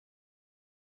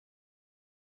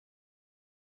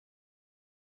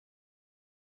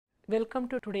Welcome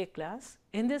to today's class.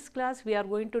 In this class we are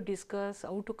going to discuss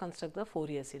how to construct the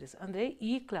Fourier series. ಅಂದರೆ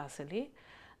ಈ ಕ್ಲಾಸಲ್ಲಿ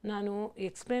ನಾನು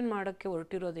explain ಮಾಡೋಕ್ಕೆ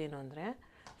ಹೊರಟಿರೋದೇನು ಅಂದರೆ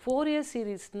Fourier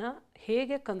ಸೀರೀಸ್ನ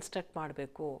ಹೇಗೆ ಕನ್ಸ್ಟ್ರಕ್ಟ್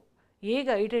ಮಾಡಬೇಕು,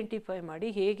 ಹೇಗೆ ಐಡೆಂಟಿಫೈ ಮಾಡಿ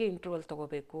ಹೇಗೆ ಇಂಟರ್ವಲ್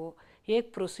ತೊಗೋಬೇಕು, ಹೇಗೆ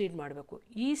ಪ್ರೊಸೀಡ್ ಮಾಡಬೇಕು,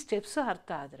 ಈ ಸ್ಟೆಪ್ಸ್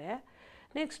ಅರ್ಥ ಆದರೆ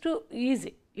ನೆಕ್ಸ್ಟು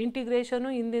ಈಸಿ.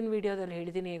 ಇಂಟಿಗ್ರೇಷನು ಹಿಂದಿನ ವೀಡಿಯೋದಲ್ಲಿ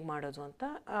ಹೇಳಿದ್ದೀನಿ ಹೇಗೆ ಮಾಡೋದು ಅಂತ.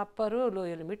 ಅಪ್ಪರು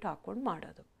ಲೋಯರ್ ಲಿಮಿಟ್ ಹಾಕ್ಕೊಂಡು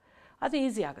ಮಾಡೋದು ಅದು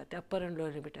ಈಸಿ ಆಗುತ್ತೆ. ಅಪ್ಪರ್ ಆ್ಯಂಡ್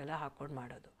ಲೋಯರ್ ಲಿಮಿಟ್ ಎಲ್ಲ ಹಾಕ್ಕೊಂಡು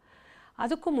ಮಾಡೋದು.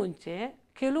 ಅದಕ್ಕೂ ಮುಂಚೆ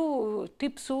ಕೆಲವು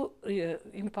tips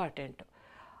important.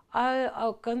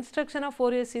 Construction of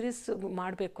Fourier series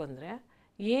ಮಾಡಬೇಕು ಅಂದರೆ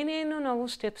ಏನೇನು ನಾವು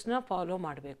ಸ್ಟೆಪ್ಸ್ನ ಫಾಲೋ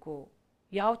ಮಾಡಬೇಕು,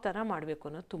 ಯಾವ ಥರ ಮಾಡಬೇಕು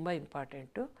ಅನ್ನೋದು ತುಂಬ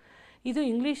ಇಂಪಾರ್ಟೆಂಟು. ಇದು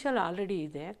ಇಂಗ್ಲೀಷಲ್ಲಿ ಆಲ್ರೆಡಿ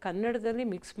ಇದೆ, ಕನ್ನಡದಲ್ಲಿ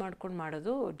ಮಿಕ್ಸ್ ಮಾಡ್ಕೊಂಡು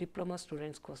ಮಾಡೋದು ಡಿಪ್ಲೊಮಾ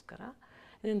ಸ್ಟೂಡೆಂಟ್ಸ್ಗೋಸ್ಕರ.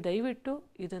 ಇದನ್ನು ದಯವಿಟ್ಟು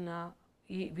ಇದನ್ನು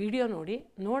ಈ ವಿಡಿಯೋ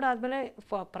ನೋಡಾದಮೇಲೆ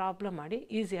ಪ್ರಾಬ್ಲಮ್ ಮಾಡಿ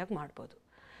ಈಸಿಯಾಗಿ ಮಾಡ್ಬೋದು.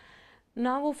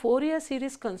 ನಾವು ಫೋರಿಯರ್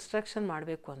ಸೀರೀಸ್ ಕನ್ಸ್ಟ್ರಕ್ಷನ್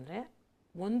ಮಾಡಬೇಕು ಅಂದರೆ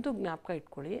ಒಂದು ಜ್ಞಾಪಕ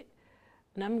ಇಟ್ಕೊಳ್ಳಿ,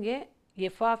 ನಮಗೆ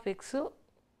ಎಫ್ ಆಫ್ ಎಕ್ಸು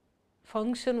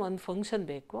ಒಂದು ಫಂಕ್ಷನ್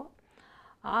ಬೇಕು.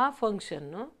 ಆ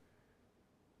ಫಂಕ್ಷನ್ನು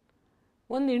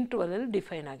ಒಂದು ಇಂಟರ್ವಲಲ್ಲಿ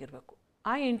ಡಿಫೈನ್ ಆಗಿರಬೇಕು.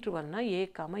 ಆ ಇಂಟರ್ವಲ್ನ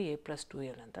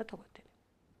a,a+2l ಅಂತ ತಗೋತೀನಿ.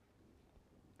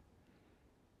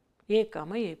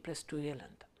 a,a+2l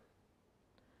ಅಂತ.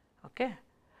 ಓಕೆ,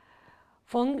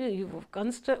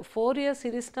 ಫೋರಿಯರ್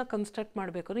ಸೀರೀಸ್ನ ಕನ್ಸ್ಟ್ರಕ್ಟ್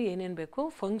ಮಾಡಬೇಕು ಅಂದರೆ ಏನೇನು ಬೇಕು?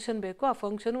 ಫಂಕ್ಷನ್ ಬೇಕು. ಆ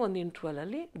ಫಂಕ್ಷನು ಒಂದು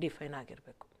ಇಂಟರ್ವಲಲ್ಲಿ ಡಿಫೈನ್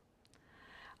ಆಗಿರಬೇಕು.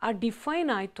 ಆ ಡಿಫೈನ್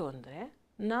ಆಯಿತು ಅಂದರೆ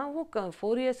ನಾವು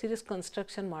ಫೋರಿಯರ್ ಸೀರೀಸ್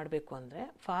ಕನ್ಸ್ಟ್ರಕ್ಷನ್ ಮಾಡಬೇಕು ಅಂದರೆ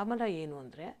ಫಾರ್ಮುಲಾ ಏನು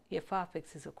ಅಂದರೆ ಎಫ್ ಆಫ್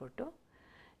ಎಕ್ಸ್ ಇಸ್ ಕೊಟ್ಟು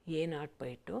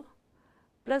a0/2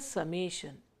 plus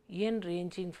summation n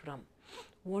ranging from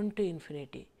 1 to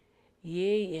infinity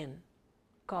an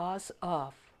cos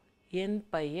of n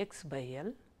pi x by l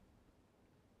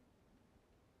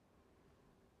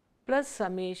plus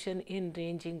summation n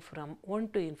ranging from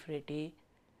 1 to infinity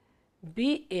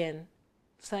bn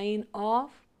sin of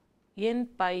n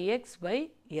pi x by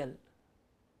l.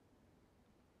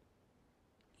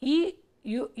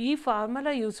 ಈ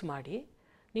formula use ಮಾಡಿ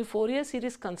ನೀವು Fourier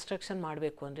series construction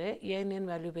ಮಾಡಬೇಕು ಅಂದರೆ ಏನೇನು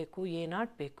value ಬೇಕು?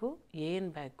 a0 ಬೇಕು, an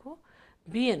ಬೇಕು,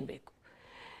 bn ಬೇಕು.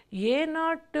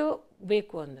 a0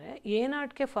 ಬೇಕು ಅಂದರೆ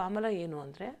a0ಗೆ ಫಾರ್ಮುಲಾ ಏನು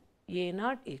ಅಂದರೆ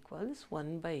a0 =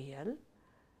 1/l.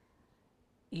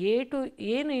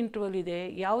 ಏನು ಇಂಟರ್ವಲ್ ಇದೆ,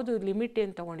 ಯಾವುದು ಲಿಮಿಟ್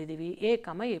ಏನು ತೊಗೊಂಡಿದ್ದೀವಿ?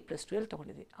 a,a+2l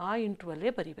ತೊಗೊಂಡಿದ್ದೀವಿ. ಆ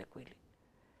ಇಂಟರ್ವಲ್ಲೇ ಬರೀಬೇಕು ಇಲ್ಲಿ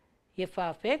ಎಫ್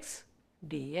ಆಫ್ ಎಕ್ಸ್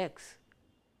dx.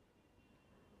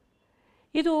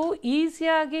 ಇದು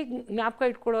ಈಸಿಯಾಗಿ ಜ್ಞಾಪಕ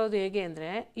ಇಟ್ಕೊಳ್ಳೋದು ಹೇಗೆ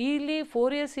ಅಂದರೆ ಇಲ್ಲಿ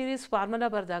ಫೋರಿಯರ್ ಸೀರೀಸ್ ಫಾರ್ಮುಲಾ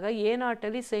ಬರೆದಾಗ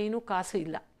a0ಅಲ್ಲಿ ಸೈನು ಕಾಸು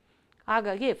ಇಲ್ಲ,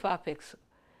 ಹಾಗಾಗಿ F of X.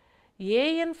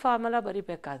 an formula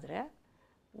ಬರಿಬೇಕಾದ್ರೆ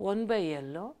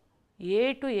 1/l a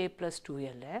to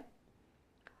a+2l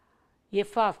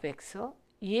F of x.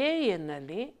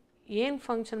 ಎನ್ನಲ್ಲಿ ಏನು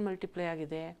ಫಂಕ್ಷನ್ ಮಲ್ಟಿಪ್ಲೈ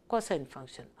ಆಗಿದೆ? Cosine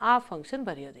function. ಆ function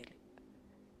ಬರೆಯೋದಿಲ್ಲ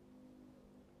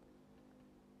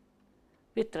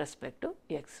with respect to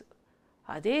X.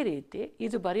 ಅದೇ ರೀತಿ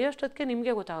ಇದು ಬರೆಯೋಷ್ಟೊತ್ತಿಗೆ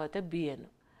ನಿಮಗೆ ಗೊತ್ತಾಗುತ್ತೆ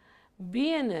ಬಿ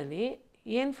ಎನ್ನಲ್ಲಿ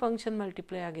ಏನು ಫಂಕ್ಷನ್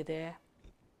ಮಲ್ಟಿಪ್ಲೈ ಆಗಿದೆ?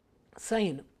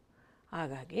 ಸೈನು.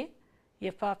 ಹಾಗಾಗಿ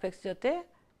ಎಫ್ ಆಫ್ ಎಕ್ಸ್ ಜೊತೆ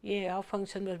ಯಾವ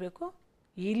ಫಂಕ್ಷನ್ ಬರಬೇಕು?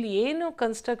 ಇಲ್ಲಿ ಏನು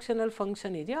ಕನ್ಸ್ಟ್ರಕ್ಷನಲ್ಲಿ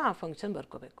ಫಂಕ್ಷನ್ ಇದೆಯೋ ಆ function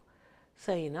ಬರ್ಕೋಬೇಕು.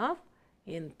 Sign of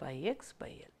n pi x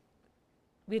by l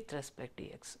with respect to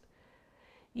X.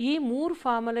 ಈ ಮೂರು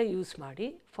ಫಾರ್ಮುಲಾ ಯೂಸ್ ಮಾಡಿ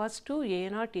first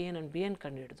a0, an and bn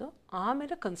ಕಂಡುಹಿಡಿದು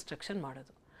ಆಮೇಲೆ ಕನ್ಸ್ಟ್ರಕ್ಷನ್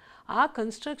ಮಾಡೋದು. ಆ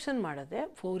ಕನ್ಸ್ಟ್ರಕ್ಷನ್ ಮಾಡೋದೇ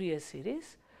Fourier series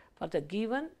for the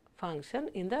given function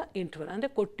in the interval. ಅಂದರೆ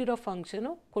ಕೊಟ್ಟಿರೋ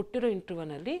ಫಂಕ್ಷನು ಕೊಟ್ಟಿರೋ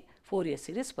ಇಂಟರ್ವಲ್ನಲ್ಲಿ ಫೋರಿಯರ್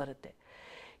ಸೀರೀಸ್ ಬರುತ್ತೆ.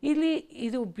 ಇಲ್ಲಿ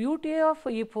ಇದು ಬ್ಯೂಟಿ ಆಫ್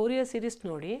ಈ ಫೋರಿಯರ್ ಸೀರೀಸ್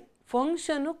ನೋಡಿ,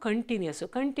 ಫಂಕ್ಷನ್ನು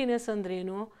ಕಂಟಿನ್ಯೂಸ್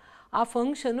ಅಂದ್ರೇನು? ಆ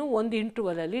ಫಂಕ್ಷನು ಒಂದು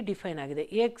ಇಂಟರ್ವಲಲ್ಲಿ ಡಿಫೈನ್ ಆಗಿದೆ.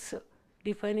 ಎಕ್ಸ್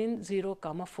ಡಿಫೈನ್ ಇನ್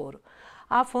 0,4.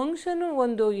 ಆ ಫಂಕ್ಷನು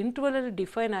ಒಂದು ಇಂಟರ್ವಲಲ್ಲಿ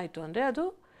ಡಿಫೈನ್ ಆಯಿತು ಅಂದರೆ ಅದು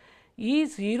ಈ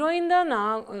 0ಇಂದ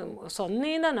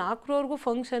 0ಇಂದ 4ರವರೆಗೂ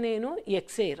ಫಂಕ್ಷನ್ ಏನು?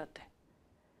 ಎಕ್ಸೇ ಇರುತ್ತೆ.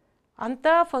 ಅಂಥ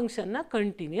ಫಂಕ್ಷನ್ನ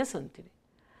ಕಂಟಿನ್ಯೂಸ್ ಅಂತೀವಿ.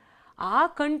 ಆ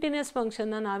ಕಂಟಿನ್ಯೂಸ್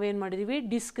ಫಂಕ್ಷನ್ನ ನಾವೇನು ಮಾಡಿದ್ದೀವಿ?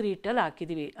 ಡಿಸ್ಕ್ರೀಟಲ್ಲಿ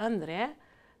ಹಾಕಿದ್ದೀವಿ. ಅಂದರೆ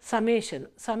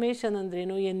ಸಮೇಷನ್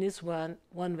ಅಂದ್ರೇನು? n is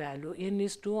 1 value, n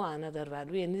is 2 another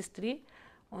value, n is 3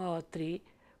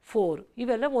 4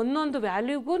 ಇವೆಲ್ಲ ಒಂದೊಂದು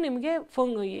ವ್ಯಾಲ್ಯೂಗೂ ನಿಮಗೆ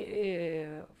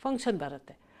ಫಂಕ್ಷನ್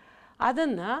ಬರುತ್ತೆ.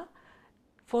 ಅದನ್ನು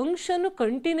ಫಂಕ್ಷನ್ನು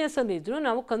ಕಂಟಿನ್ಯೂಸಲ್ಲಿದ್ದರೂ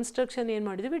ನಾವು ಕನ್ಸ್ಟ್ರಕ್ಷನ್ ಏನು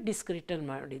ಮಾಡಿದ್ದೀವಿ? ಡಿಸ್ಕ್ರೀಟಲ್ಲಿ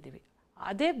ಮಾಡಿದ್ದೀವಿ.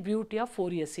 ಅದೇ ಬ್ಯೂಟಿ ಆಫ್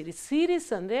ಫೋರಿಯರ್ ಸೀರೀಸ್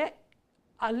ಅಂದರೆ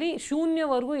ಅಲ್ಲಿ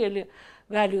ಶೂನ್ಯವರೆಗೂ ಎಲ್ಲಿ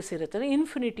ವ್ಯಾಲ್ಯೂಸ್ ಇರುತ್ತೆ,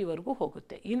 ಇನ್ಫಿನಿಟಿವರೆಗೂ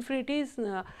ಹೋಗುತ್ತೆ. ಇನ್ಫಿನಿಟಿ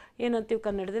ಏನಂತೀವಿ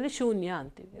ಕನ್ನಡದಲ್ಲಿ? ಶೂನ್ಯ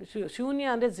ಅಂತೀವಿ. ಶೂನ್ಯ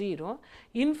ಅಂದರೆ 0,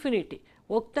 ಇನ್ಫಿನಿಟಿ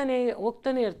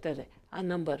ಹೋಗ್ತಾನೆ ಇರ್ತದೆ ಆ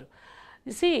ನಂಬರು.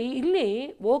 ಇಲ್ಲಿ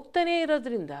ಹೋಗ್ತಾನೆ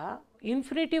ಇರೋದ್ರಿಂದ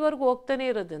ಇನ್ಫಿನಿಟಿವರೆಗೂ ಹೋಗ್ತಾನೆ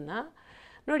ಇರೋದನ್ನು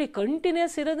ನೋಡಿ,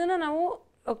 ಕಂಟಿನ್ಯೂಸ್ ಇರೋದನ್ನು ನಾವು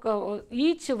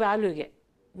ಈಚ್ ವ್ಯಾಲ್ಯೂಗೆ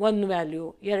 1 ವ್ಯಾಲ್ಯೂ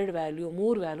 2 ವ್ಯಾಲ್ಯೂ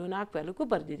 3 ವ್ಯಾಲ್ಯೂ 4 ವ್ಯಾಲ್ಯೂಗೂ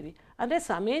ಬರೆದಿದ್ವಿ. ಅಂದರೆ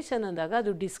ಸಮೇಷನ್ ಅಂದಾಗ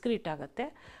ಅದು ಡಿಸ್ಕ್ರೀಟ್ ಆಗುತ್ತೆ,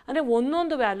 ಅಂದರೆ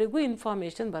ಒಂದೊಂದು ವ್ಯಾಲ್ಯೂಗೂ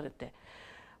ಇನ್ಫಾರ್ಮೇಷನ್ ಬರುತ್ತೆ.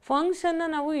 ಫಂಕ್ಷನ್ನ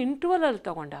ನಾವು ಇಂಟರ್ವಲಲ್ಲಿ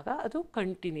ತೊಗೊಂಡಾಗ ಅದು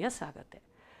ಕಂಟಿನ್ಯೂಸ್ ಆಗುತ್ತೆ.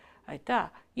 ಆಯಿತಾ?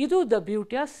 ಇದು the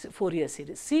beauty of Fourier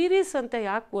series. Series ಅಂತ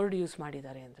ಯಾಕೆ ವರ್ಡ್ ಯೂಸ್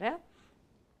ಮಾಡಿದ್ದಾರೆ ಅಂದರೆ,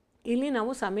 ಇಲ್ಲಿ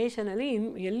ನಾವು ಸಮೇಷನಲ್ಲಿ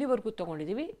ಎಲ್ಲಿವರೆಗೂ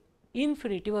ತೊಗೊಂಡಿದ್ದೀವಿ,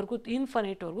 ಇನ್ಫಿನಿಟಿವರೆಗೂ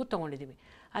ತೊಗೊಂಡಿದ್ದೀವಿ,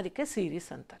 ಅದಕ್ಕೆ ಸೀರೀಸ್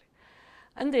ಅಂತಾರೆ.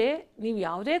 ಅಂದರೆ ನೀವು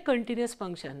ಯಾವುದೇ ಕಂಟಿನ್ಯೂಸ್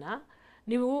ಫಂಕ್ಷನ್ನ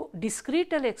ನೀವು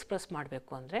ಡಿಸ್ಕ್ರೀಟಲ್ಲಿ ಎಕ್ಸ್ಪ್ರೆಸ್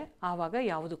ಮಾಡಬೇಕು ಅಂದರೆ ಆವಾಗ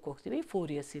ಯಾವುದಕ್ಕೆ ಹೋಗ್ತೀವಿ,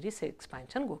 ಫೋರಿಯರ್ ಸೀರೀಸ್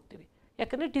ಎಕ್ಸ್ಪ್ಯಾನ್ಷನ್ಗೆ ಹೋಗ್ತೀವಿ.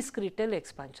 ಯಾಕಂದರೆ ಡಿಸ್ಕ್ರೀಟಲ್ಲಿ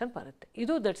ಎಕ್ಸ್ಪ್ಯಾನ್ಷನ್ ಬರುತ್ತೆ.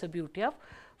 ಇದು that's a beauty of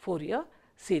Fourier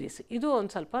series. ಇದು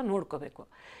ಒಂದು ಸ್ವಲ್ಪ ನೋಡ್ಕೋಬೇಕು.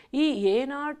 ಈ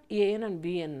A0 AN ಆ್ಯಂಡ್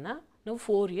BNನ ನಾವು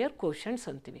ಫೋರಿಯರ್ ಕೋಶೆಂಟ್ಸ್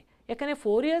ಅಂತೀವಿ. ಯಾಕಂದರೆ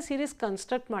ಫೋರಿಯರ್ ಸೀರೀಸ್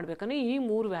ಕನ್ಸ್ಟ್ರಕ್ಟ್ ಮಾಡಬೇಕಂದ್ರೆ ಈ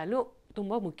 3 ವ್ಯಾಲ್ಯೂ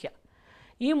ತುಂಬ ಮುಖ್ಯ.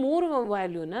 ಈ 3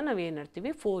 ವ್ಯಾಲ್ಯೂನ ನಾವೇನು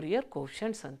ಹೇಳ್ತೀವಿ, ಫೋರಿಯರ್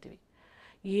ಕೋಶೆಂಟ್ಸ್ ಅಂತೀವಿ.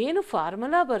 ಏನು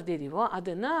ಫಾರ್ಮುಲಾ ಬರೆದಿದ್ದೀವೋ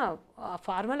ಅದನ್ನು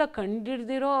ಫಾರ್ಮುಲಾ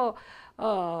ಕಂಡುಹಿಡ್ದಿರೋ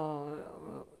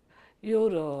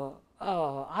ಇವರು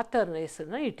ಆಥರ್ನ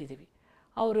ಹೆಸರನ್ನ ಇಟ್ಟಿದ್ದೀವಿ.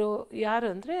 ಅವರು ಯಾರು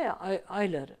ಅಂದರೆ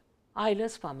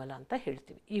ಆಯ್ಲರ್ಸ್ ಫಾರ್ಮುಲಾ ಅಂತ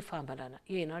ಹೇಳ್ತೀವಿ. ಈ ಫಾರ್ಮುಲಾನ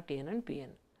A0 AN and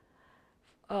BN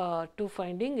to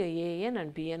finding AN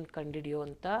and BN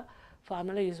ಕಂಡುಹಿಡಿಯುವಂಥ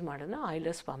formula use ಮಾಡೋಣ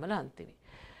ಆಯ್ಲರ್ಸ್ ಫಾರ್ಮುಲಾ ಅಂತೀವಿ.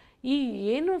 ಈ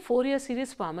ಏನು ಫೋರಿಯರ್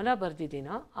ಸೀರೀಸ್ ಫಾರ್ಮುಲಾ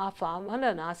ಬರೆದಿದ್ದೀನೋ ಆ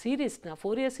ಫಾರ್ಮುಲಾನ, ಆ ಸೀರೀಸ್ನ,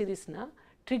 ಫೋರಿಯರ್ ಸೀರೀಸ್ನ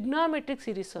ಟ್ರಿಗ್ನಾಮೆಟ್ರಿಕ್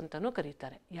ಸೀರೀಸ್ ಅಂತಲೂ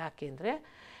ಕರೀತಾರೆ. ಯಾಕೆಂದರೆ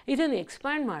ಇದನ್ನು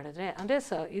ಎಕ್ಸ್ಪ್ಯಾಂಡ್ ಮಾಡಿದ್ರೆ, ಅಂದರೆ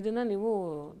ಇದನ್ನು ನೀವು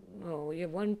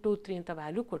 1 2 3 ಅಂತ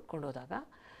ವ್ಯಾಲ್ಯೂ ಕೊಟ್ಕೊಂಡು ಹೋದಾಗ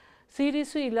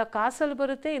ಸೀರೀಸು ಇಲ್ಲ ಕಾಸಲ್ಲಿ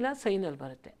ಬರುತ್ತೆ, ಇಲ್ಲ ಸೈನಲ್ಲಿ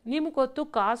ಬರುತ್ತೆ. ನಿಮ್ಗೆ ಗೊತ್ತು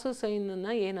ಕಾಸು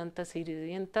ಸೈನನ್ನು ಏನಂತ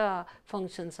ಎಂಥ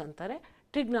ಫಂಕ್ಷನ್ಸ್ ಅಂತಾರೆ,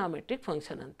 ಟ್ರಿಗ್ನಾಮೆಟ್ರಿಕ್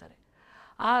ಫಂಕ್ಷನ್ ಅಂತಾರೆ.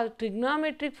 ಆ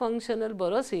ಟ್ರಿಗ್ನಾಮೆಟ್ರಿಕ್ ಫಂಕ್ಷನಲ್ಲಿ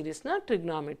ಬರೋ ಸೀರೀಸ್ನ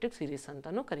ಟ್ರಿಗ್ನಾಮೆಟ್ರಿಕ್ ಸೀರೀಸ್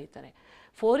ಅಂತಲೂ ಕರೀತಾರೆ.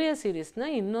 ಫೋರಿಯರ್ ಸೀರೀಸ್ನ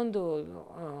ಇನ್ನೊಂದು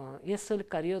ಎಸ್ಸಲ್ಲಿ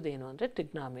ಕರೆಯೋದೇನು ಅಂದರೆ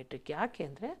ಟ್ರಿಗ್ನಾಮೆಟ್ರಿಕ್. ಯಾಕೆ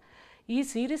ಅಂದರೆ ಈ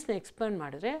ಸೀರೀಸ್ನ ಎಕ್ಸ್ಪ್ಯಾಂಡ್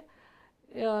ಮಾಡಿದ್ರೆ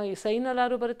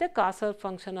ಸೈನಲ್ಲಾರು ಬರುತ್ತೆ, ಕಾಸಲ್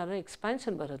ಫಂಕ್ಷನಲ್ಲೂ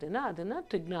ಎಕ್ಸ್ಪ್ಯಾನ್ಷನ್ ಬರೋದನ್ನ ಅದನ್ನು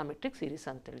ಟ್ರಿಗ್ನಾಮೆಟ್ರಿಕ್ ಸೀರೀಸ್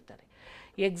ಅಂತ ಹೇಳ್ತಾರೆ.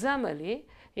 ಎಕ್ಸಾಮಲ್ಲಿ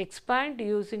ಎಕ್ಸ್ಪ್ಯಾಂಡ್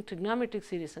ಯೂಸಿಂಗ್ ಟ್ರಿಗ್ನಾಮೆಟ್ರಿಕ್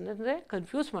ಸೀರೀಸ್ ಅಂದರೆ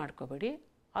ಕನ್ಫ್ಯೂಸ್ ಮಾಡ್ಕೋಬೇಡಿ,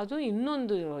 ಅದು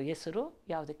ಇನ್ನೊಂದು ಹೆಸರು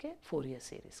ಯಾವುದಕ್ಕೆ, ಫೋರಿಯರ್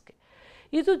ಸೀರೀಸ್ಗೆ.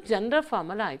 ಇದು ಜನರಲ್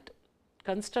ಫಾರ್ಮುಲಾ ಆಯಿತು.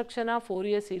 Construction of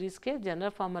Fourier ಸೀರೀಸ್ಗೆ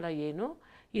general formula ಏನು,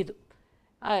 ಇದು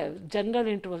ಜನರಲ್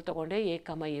ಇಂಟರ್ವಲ್ ತೊಗೊಂಡೆ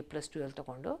A,A+2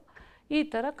 ತೊಗೊಂಡು ಈ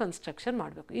ಥರ ಕನ್ಸ್ಟ್ರಕ್ಷನ್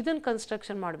ಮಾಡಬೇಕು. ಇದನ್ನು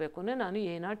ಕನ್ಸ್ಟ್ರಕ್ಷನ್ ಮಾಡಬೇಕು ಅಂದರೆ ನಾನು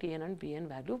A0 AN and BN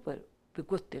value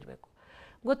ಗೊತ್ತಿರಬೇಕು.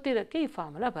 ಗೊತ್ತಿರೋಕ್ಕೆ ಈ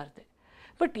ಫಾರ್ಮುಲಾ ಬರದೆ.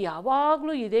 ಬಟ್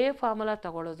ಯಾವಾಗಲೂ ಇದೇ ಫಾರ್ಮುಲಾ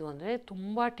ತಗೊಳ್ಳೋದು ಅಂದರೆ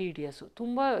ತುಂಬ ಟೀಡಿಯಸ್ಸು,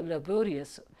 ತುಂಬ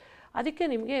ಲಬೋರಿಯಸ್ಸು. ಅದಕ್ಕೆ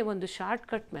ನಿಮಗೆ ಒಂದು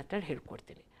ಶಾರ್ಟ್ಕಟ್ ಮೆಥಡ್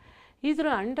ಹೇಳ್ಕೊಡ್ತೀನಿ. ಇದರ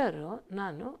ಅಂಡರು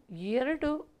ನಾನು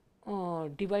 2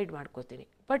 ಡಿವೈಡ್ ಮಾಡ್ಕೋತೀನಿ.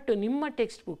 ಬಟ್ ನಿಮ್ಮ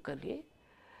ಟೆಕ್ಸ್ಟ್ ಬುಕ್ಕಲ್ಲಿ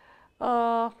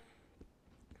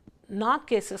 4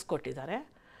 ಕೇಸಸ್ ಕೊಟ್ಟಿದ್ದಾರೆ.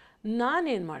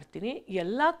 ನಾನೇನು ಮಾಡ್ತೀನಿ,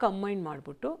 ಎಲ್ಲ ಕಂಬೈನ್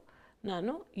ಮಾಡಿಬಿಟ್ಟು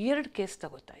ನಾನು 2 ಕೇಸ್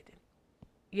ತಗೋತಾ ಇದ್ದೀನಿ.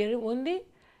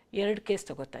 2 ಕೇಸ್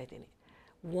ತಗೋತಾ ಇದ್ದೀನಿ.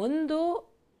 ಒಂದು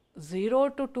 0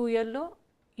 to 2L,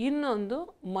 ಇನ್ನೊಂದು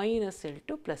 -L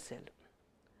to +L.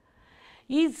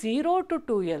 ಈ 0 to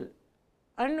 2L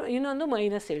ಅಂಡ್ ಇನ್ನೊಂದು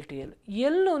 -L to L.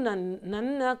 ಎಲ್ಲೂ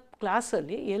ನನ್ನ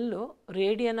ಕ್ಲಾಸಲ್ಲಿ ಎಲ್ಲೂ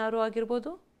ರೇಡಿಯನಾರು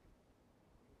ಆಗಿರ್ಬೋದು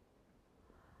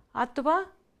ಅಥವಾ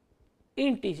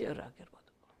ಇಂಟೀಜರ್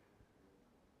ಆಗಿರ್ಬೋದು,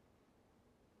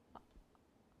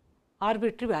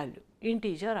 ಆರ್ಬಿಟ್ರಿ ವ್ಯಾಲ್ಯೂ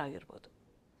ಇಂಟೀಜರ್ ಆಗಿರ್ಬೋದು.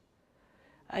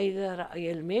 ಐದರ್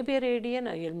L may be radian,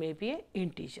 L may be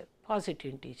integer, positive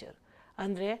integer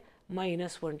ಅಂದರೆ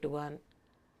 -1 to 1,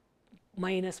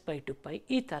 -π to π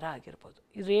ಈ ಥರ ಆಗಿರ್ಬೋದು.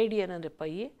 ರೇಡಿಯನ್ ಅಂದರೆ π,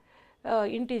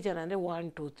 ಇಂಟೀಜರ್ ಅಂದರೆ 1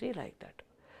 2 3 ಲೈಕ್ ದ್ಯಾಟ್.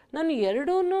 ನಾನು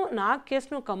 4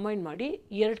 ಕೇಸ್ನೂ ಕಂಬೈನ್ ಮಾಡಿ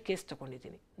 2 ಕೇಸ್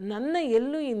ತೊಗೊಂಡಿದ್ದೀನಿ. ನನ್ನ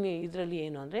ಎಲ್ಲೂ ಇದರಲ್ಲಿ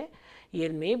ಏನು ಅಂದರೆ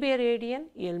L may be radian,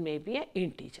 L may be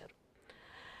integer.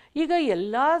 ಈಗ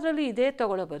ಎಲ್ಲದರಲ್ಲೂ ಇದೇ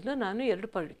ತೊಗೊಳ್ಳೋ ಬದಲು ನಾನು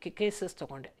 2 ಕೇಸಸ್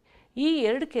ತೊಗೊಂಡೆ. ಈ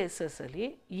 2 ಕೇಸಸಲ್ಲಿ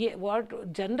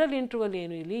ಜನರಲ್ ಇಂಟರ್ವಲ್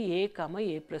ಏನು ಇಲ್ಲಿ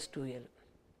A,A+2L.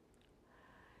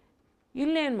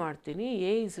 ಇಲ್ಲೇನು ಮಾಡ್ತೀನಿ,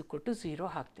 A=0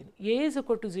 ಹಾಕ್ತೀನಿ.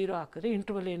 A=0 ಹಾಕಿದ್ರೆ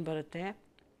ಇಂಟರ್ವಲ್ ಏನು ಬರುತ್ತೆ,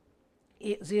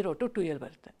 0 to 2L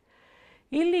ಬರುತ್ತೆ.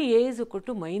 ಇಲ್ಲಿ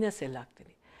A=−L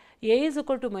ಹಾಕ್ತೀನಿ.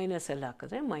 A=−L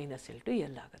ಹಾಕಿದ್ರೆ -L to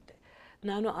L ಆಗುತ್ತೆ.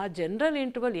 ನಾನು ಆ ಜನರಲ್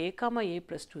ಇಂಟರ್ವಲ್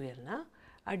A,A+2Lನ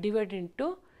ಡಿವೈಡ್ ಇಂಟು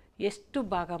ಎಷ್ಟು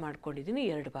ಭಾಗ ಮಾಡ್ಕೊಂಡಿದ್ದೀನಿ,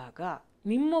 2 ಭಾಗ.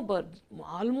 ನಿಮ್ಮ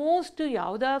ಆಲ್ಮೋಸ್ಟ್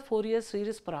ಯಾವುದಾ ಫೋರಿಯರ್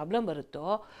ಸೀರೀಸ್ ಪ್ರಾಬ್ಲಮ್ ಬರುತ್ತೋ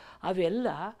ಅವೆಲ್ಲ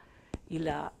ಇಲ್ಲ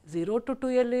 0 to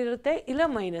 2L ಇರುತ್ತೆ, ಇಲ್ಲ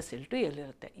 -L to L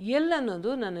ಇರುತ್ತೆ. L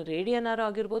ಅನ್ನೋದು ನನ್ನ ರೇಡಿಯನಾರು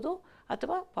ಆಗಿರ್ಬೋದು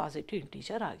ಅಥವಾ ಪಾಸಿಟಿವ್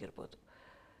ಇಂಟೀಜರ್ ಆಗಿರ್ಬೋದು.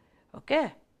 ಓಕೆ,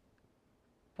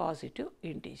 ಪಾಸಿಟಿವ್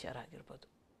ಇಂಟೀಜರ್ ಆಗಿರ್ಬೋದು.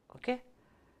 Okay,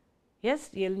 S,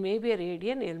 L may be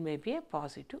radian, L may be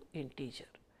positive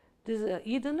integer.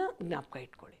 ಇದನ್ನು ಜ್ಞಾಪಕ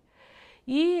ಇಟ್ಕೊಳ್ಳಿ.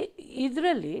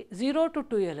 ಇದರಲ್ಲಿ 0 to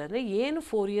 2L ಅಂದರೆ ಏನು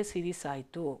ಫೋರಿಯರ್ ಸೀರೀಸ್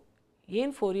ಆಯಿತು,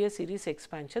 ಏನು ಫೋರಿಯರ್ ಸೀರೀಸ್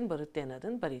ಎಕ್ಸ್ಪ್ಯಾನ್ಷನ್ ಬರುತ್ತೆ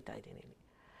ಅನ್ನೋದನ್ನು ಬರೀತಾ ಇದ್ದೀನಿ ಇಲ್ಲಿ.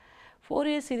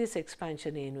 ಫೋರಿಯರ್ ಸೀರೀಸ್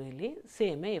ಎಕ್ಸ್ಪ್ಯಾನ್ಷನ್ ಏನು ಇಲ್ಲಿ,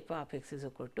 ಸೇಮೇ f(x)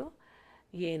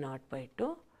 a0/2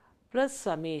 plus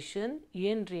summation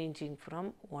n ranging from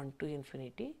 1 to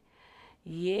infinity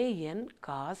an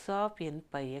cos of n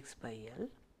pi x by L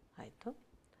ಆಯಿತು,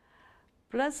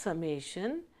 plus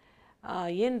summation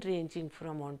n ranging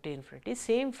from 1 to infinity,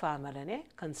 same ಫಾರ್ಮುಲಾನೇ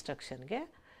ಕನ್ಸ್ಟ್ರಕ್ಷನ್ಗೆ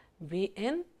B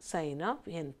N sign of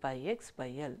N pi X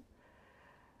by L.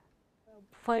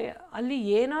 ಅಲ್ಲಿ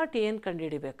a0 ಏನು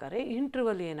ಕಂಡುಹಿಡಿಬೇಕಾದ್ರೆ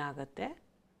interval ಏನಾಗುತ್ತೆ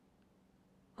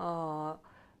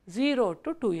 0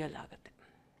 to 2L ಆಗುತ್ತೆ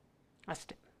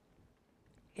ಅಷ್ಟೆ.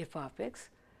 F of X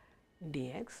D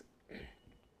X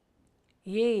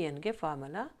A ಎನ್ಗೆ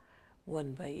formula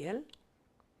 1/L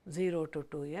 0 to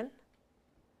 2L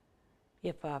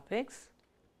F of X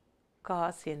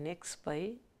cos N X by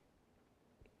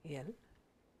L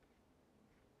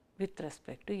with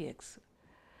respect to X.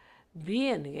 B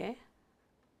ಎನ್ಗೆ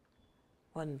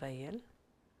 1/L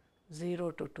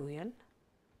 0 to 2L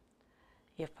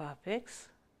F of X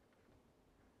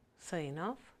sign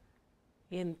of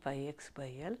N pi X by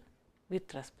L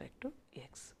with respect to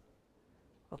X.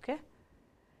 Okay,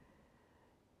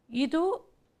 ಇದು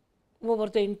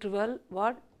over the interval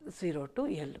what 0 to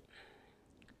L.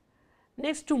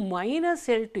 Next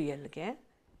 -L to Lಗೆ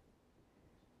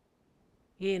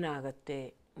ಏನಾಗುತ್ತೆ,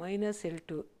 -L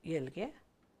to Lಗೆ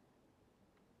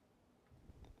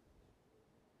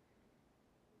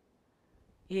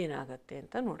ಏನಾಗುತ್ತೆ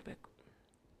ಅಂತ ನೋಡಬೇಕು.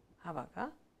 ಆವಾಗ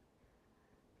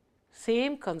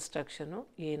same construction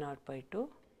a0/2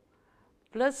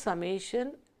 plus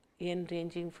summation n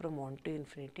ranging from 1 to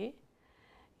infinity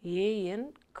an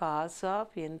cos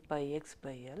of n pi x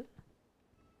by L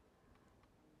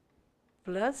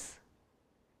plus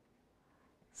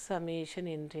summation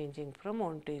n ranging from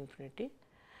 1 to infinity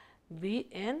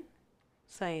bn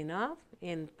sin of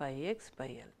n pi x by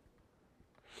L.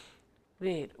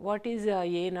 Wait, what is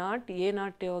a0?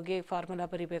 a0 ಹೋಗಿ formula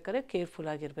ಬರೀಬೇಕಾದ್ರೆ careful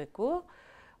ಆಗಿರಬೇಕು.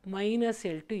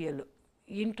 -L to L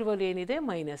interval ಏನಿದೆ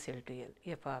 -L to L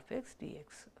F of X D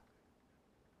X.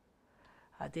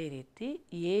 ಅದೇ ರೀತಿ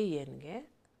A ಎನ್ಗೆ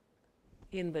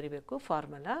ಏನು ಬರೀಬೇಕು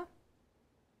formula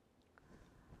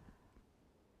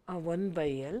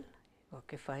 1/L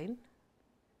okay fine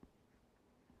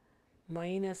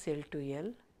 -L to L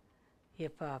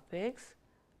F of X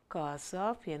cos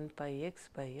of n pi x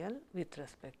by L with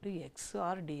respect to x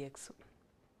or dx.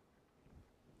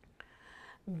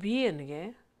 bnಗೆ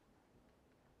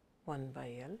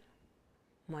 1/L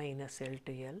 -L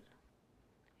to L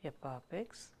f of x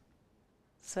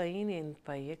sin n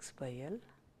pi x by L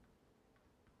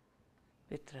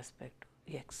with respect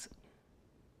to x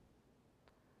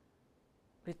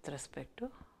with respect to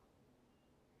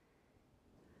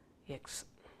x.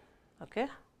 Okay,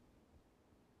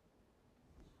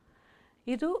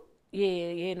 ಇದು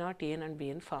a0 an and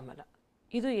bn formula,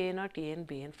 ಇದು a0 an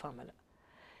bn formula.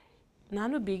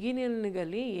 ನಾನು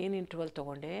ಬಿಗಿನಿಂಗಲ್ಲಿ ಏನು interval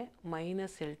ತೊಗೊಂಡೆ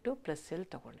 -L to +L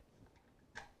ತೊಗೊಂಡೆ.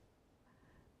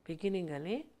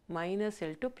 ಬಿಗಿನಿಂಗಲ್ಲಿ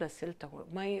 -L to +L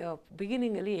ತೊಗೊಂಡೆ.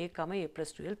 ಬಿಗಿನಿಂಗಲ್ಲಿ a,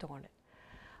 a+2L ತೊಗೊಂಡೆ.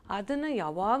 ಅದನ್ನು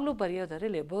ಯಾವಾಗಲೂ ಬರೆಯೋದಾದ್ರೆ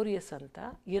ಲೆಬೋರಿಯಸ್ ಅಂತ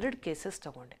 2 ಕೇಸಸ್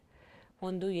ತೊಗೊಂಡೆ.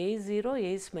 ಒಂದು a0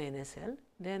 a-L,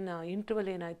 ದೆನ್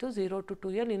ಇಂಟರ್ವಲ್ ಏನಾಯಿತು 0 to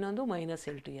 2L, ಇನ್ನೊಂದು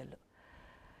 -L to L.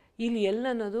 ಇಲ್ಲಿ ಎಲ್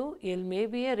ಅನ್ನೋದು ಎಲ್ ಮೇ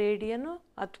ಬಿ ಎ ರೇಡಿಯನು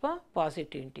ಅಥವಾ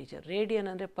ಪಾಸಿಟಿವ್ ಇಂಟೀಜರ್. ರೇಡಿಯನ್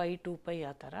ಅಂದರೆ π 2π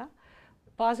ಆ ಥರ,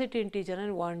 ಪಾಸಿಟಿವ್ ಇಂಟೀಜರ್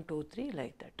ಅಂದರೆ 1 2 3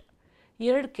 ಲೈಕ್ ದಟ್.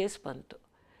 2 ಕೇಸ್ ಬಂತು.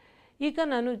 ಈಗ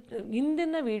ನಾನು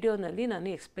ಹಿಂದಿನ ವೀಡಿಯೋನಲ್ಲಿ ನಾನು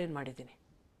ಎಕ್ಸ್ಪ್ಲೇನ್ ಮಾಡಿದ್ದೀನಿ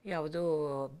ಯಾವುದೋ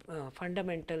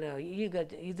ಫಂಡಮೆಂಟಲ್. ಈಗ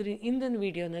ಹಿಂದಿನ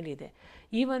ವೀಡಿಯೋನಲ್ಲಿದೆ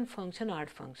even function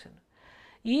add function.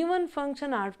 Even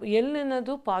function add L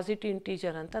ಅನ್ನೋದು ಪಾಸಿಟಿವ್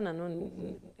ಇಂಟೀಜರ್ ಅಂತ ನಾನು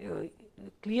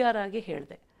ಕ್ಲಿಯರಾಗಿ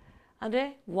ಹೇಳಿದೆ. ಅಂದರೆ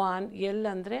 1 ಎಲ್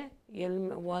ಅಂದರೆ ಎಲ್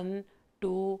 1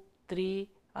 2 3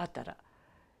 ಆ ಥರ.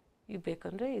 ಈಗ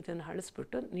ಬೇಕಂದರೆ ಇದನ್ನು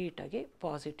ಅಳಿಸ್ಬಿಟ್ಟು ನೀಟಾಗಿ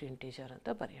ಪಾಸಿಟಿವ್ ಇಂಟೀಜರ್ ಅಂತ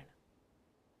ಬರೆಯೋಣ.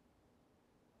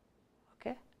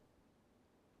 Okay,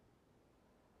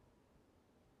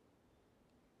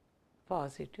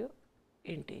 positive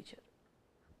integer.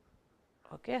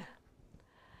 ಓಕೆ,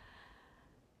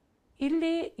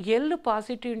 ಇಲ್ಲಿ ಎಲ್ಲು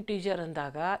ಪಾಸಿಟಿವ್ ಇಂಟೀಜರ್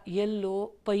ಅಂದಾಗ ಎಲ್ಲು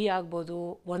π ಆಗ್ಬೋದು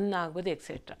 1 ಆಗ್ಬೋದು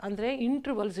ಎಕ್ಸೆಟ್ರಾ. ಅಂದರೆ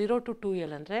ಇಂಟರ್ವಲ್ 0 to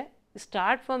 2L ಅಂದರೆ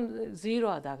ಸ್ಟಾರ್ಟ್ ಫ್ರಮ್ 0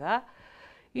 ಆದಾಗ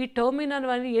ಈ ಟರ್ಮಿನಲ್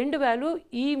ವ್ಯಾಲ್ಯೂ ಎಂಡ್ ವ್ಯಾಲ್ಯೂ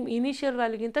ಈ ಇನಿಷಿಯಲ್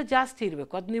ವ್ಯಾಲ್ಯೂಗಿಂತ ಜಾಸ್ತಿ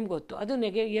ಇರಬೇಕು. ಅದು ನಿಮ್ಗೆ ಗೊತ್ತು. ಅದು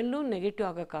ಎಲ್ಲೂ ನೆಗೆಟಿವ್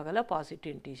ಆಗೋಕ್ಕಾಗಲ್ಲ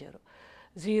ಪಾಸಿಟಿವ್ ಇಂಟೀಜರು.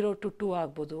 0 to 2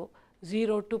 ಆಗ್ಬೋದು,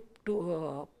 0 to 2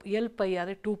 L π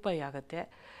ಆದರೆ 2π ಆಗುತ್ತೆ,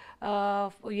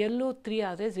 ಎಲ್ಲೂ 3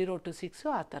 ಆದರೆ 0 to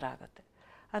 6 ಆ ಥರ ಆಗುತ್ತೆ.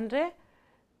 ಅಂದರೆ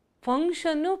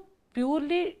ಫಂಕ್ಷನ್ನು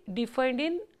ಪ್ಯೂರ್ಲಿ ಡಿಫೈನ್ಡ್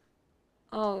ಇನ್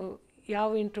ಯಾವ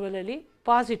ಇಂಟರ್ವಲಲ್ಲಿ,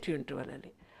 ಪಾಸಿಟಿವ್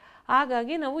ಇಂಟರ್ವಲಲ್ಲಿ.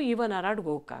 ಹಾಗಾಗಿ ನಾವು ಈವನ್ ಆರ್ ಆಡ್ಗೆ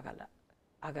ಹೋಗೋಕ್ಕಾಗಲ್ಲ.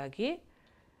 ಹಾಗಾಗಿ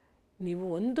ನೀವು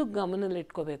ಒಂದು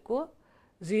ಗಮನದಲ್ಲಿಟ್ಕೋಬೇಕು,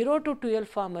 0 to 12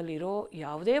 ಫಾರ್ಮಲ್ಲಿರೋ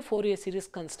ಯಾವುದೇ ಫೋರಿಯರ್ ಸೀರೀಸ್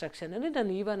ಕನ್ಸ್ಟ್ರಕ್ಷನಲ್ಲಿ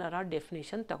ನಾನು ಈವನ್ ಆರ್ ಆಡ್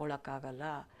ಡೆಫಿನಿಷನ್ ತೊಗೊಳಕ್ಕಾಗಲ್ಲ.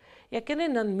 ಯಾಕೆಂದರೆ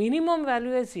ನನ್ನ ಮಿನಿಮಮ್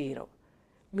ವ್ಯಾಲ್ಯೂವೇ 0.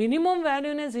 ಮಿನಿಮಮ್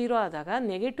ವ್ಯಾಲ್ಯೂನೇ 0 ಆದಾಗ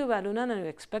ನೆಗೆಟಿವ್ ವ್ಯಾಲ್ಯೂನ ನಾವು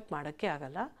ಎಕ್ಸ್ಪೆಕ್ಟ್ ಮಾಡೋಕ್ಕೆ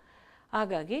ಆಗಲ್ಲ.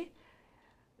 ಹಾಗಾಗಿ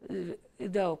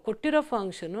ಇದು ಕೊಟ್ಟಿರೋ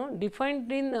function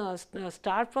defined in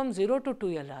start from 0 to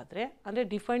 12 ಆದರೆ, ಅಂದರೆ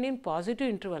ಡಿಫೈನ್ಡ್ ಇನ್ ಪಾಸಿಟಿವ್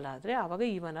ಇಂಟರ್ವಲ್ ಆದರೆ ಆವಾಗ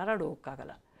ಈವನ್ ಆರ್ ಆಡ್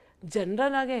ಹೋಗೋಕ್ಕಾಗಲ್ಲ.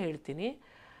 ಜನ್ರಲಾಗೇ ಹೇಳ್ತೀನಿ,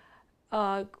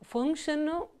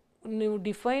 ಫಂಕ್ಷನ್ನು ನೀವು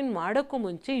ಡಿಫೈನ್ ಮಾಡೋಕ್ಕೂ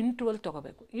ಮುಂಚೆ ಇಂಟರ್ವಲ್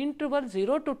ತೊಗೋಬೇಕು. ಇಂಟರ್ವಲ್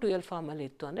 0 to 12 ಫಾರ್ಮಲ್ಲಿ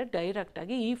ಇತ್ತು ಅಂದರೆ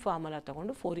ಡೈರೆಕ್ಟಾಗಿ ಈ ಫಾರ್ಮಲ್ಲ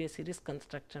ತೊಗೊಂಡು ಫೋರಿಯರ್ ಸೀರೀಸ್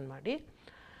ಕನ್ಸ್ಟ್ರಕ್ಷನ್ ಮಾಡಿ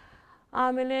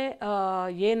ಆಮೇಲೆ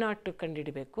A0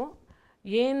 ಕಂಡುಹಿಡಿಬೇಕು.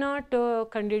 A0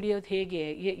 ಕಂಡುಹಿಡಿಯೋದು ಹೇಗೆ?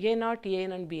 A0 A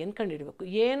n and B n ಕಂಡುಹಿಡಬೇಕು.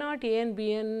 A0 A n B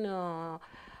n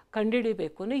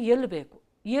ಕಂಡುಹಿಡಿಬೇಕು ಅಂದರೆ ಎಲ್ ಬೇಕು.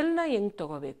 ಎಲ್ನ ಹೆಂಗೆ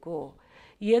ತೊಗೋಬೇಕು?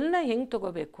 ಎಲ್ನ ಹೆಂಗೆ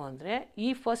ತೊಗೋಬೇಕು ಅಂದರೆ, ಈ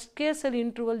ಫಸ್ಟ್ ಕೇಸಲ್ಲಿ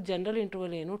ಇಂಟರ್ವಲ್ ಜನರಲ್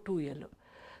ಇಂಟರ್ವಲ್ ಏನು 2L.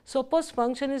 Suppose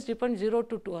function is depend 0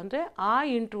 to 2 ಅಂದರೆ ಆ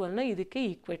ಇಂಟರ್ವಲ್ನ ಇದಕ್ಕೆ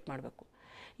ಈಕ್ವೇಟ್ ಮಾಡಬೇಕು.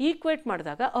 ಈಕ್ವೇಟ್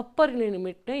ಮಾಡಿದಾಗ ಅಪ್ಪರ್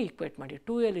ಲಿಮಿಟ್ನ ಈಕ್ವೇಟ್ ಮಾಡಿ.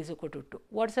 2L = 2.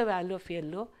 What's the value of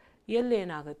ಎಲ್ಲು? ಎಲ್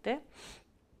ಏನಾಗುತ್ತೆ?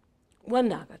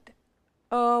 1 ಆಗುತ್ತೆ.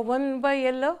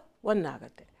 1/L 1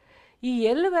 ಆಗುತ್ತೆ. ಈ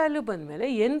ಎಲ್ ವ್ಯಾಲ್ಯೂ ಬಂದಮೇಲೆ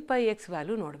n/x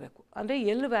ವ್ಯಾಲ್ಯೂ ನೋಡಬೇಕು. ಅಂದರೆ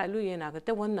ಎಲ್ ವ್ಯಾಲ್ಯೂ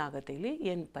ಏನಾಗುತ್ತೆ? 1 ಆಗುತ್ತೆ. ಇಲ್ಲಿ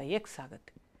n/x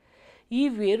ಆಗುತ್ತೆ.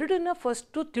 ಇವೆರಡನ್ನ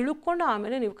ಫಸ್ಟು ತಿಳ್ಕೊಂಡು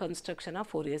ಆಮೇಲೆ ನೀವು ಕನ್ಸ್ಟ್ರಕ್ಷನ್ ಆಫ್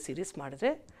ಫೋರಿಯರ್ ಸೀರೀಸ್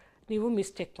ಮಾಡಿದ್ರೆ ನೀವು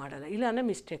ಮಿಸ್ಟೇಕ್ ಮಾಡಲ್ಲ. ಇಲ್ಲಾಂದರೆ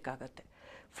ಮಿಸ್ಟೇಕ್ ಆಗುತ್ತೆ.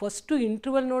 ಫಸ್ಟು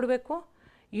ಇಂಟರ್ವಲ್ ನೋಡಬೇಕು.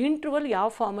 ಇಂಟರ್ವಲ್ ಯಾವ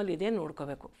ಫಾರ್ಮಲ್ಲಿ ಇದೆ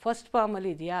ನೋಡ್ಕೋಬೇಕು. ಫಸ್ಟ್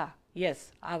ಫಾರ್ಮಲ್ಲಿ ಇದೆಯಾ? ಎಸ್.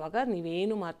 ಆವಾಗ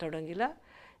ನೀವೇನು ಮಾತಾಡೋಂಗಿಲ್ಲ.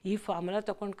 ಈ ಫಾರ್ಮುಲಾ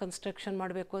ತೊಗೊಂಡು ಕನ್ಸ್ಟ್ರಕ್ಷನ್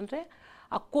ಮಾಡಬೇಕು ಅಂದರೆ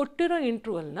ಆ ಕೊಟ್ಟಿರೋ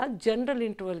ಇಂಟರ್ವಲ್ನ ಜನರಲ್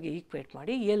ಇಂಟರ್ವಲ್ಗೆ ಈಕ್ವೇಟ್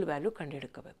ಮಾಡಿ ಎಲ್ ವ್ಯಾಲ್ಯೂ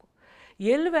ಕಂಡುಹಿಡ್ಕೋಬೇಕು.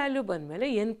 ಎಲ್ ವ್ಯಾಲ್ಯೂ ಬಂದಮೇಲೆ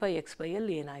n/x/L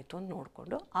ಏನಾಯಿತು ಅಂತ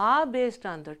ನೋಡಿಕೊಂಡು ಆ ಬೇಸ್ಡ್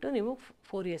ಅಂದ್ಬಿಟ್ಟು ನೀವು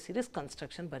ಫೋರಿಯರ್ ಸೀರೀಸ್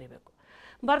ಕನ್ಸ್ಟ್ರಕ್ಷನ್ ಬರೀಬೇಕು.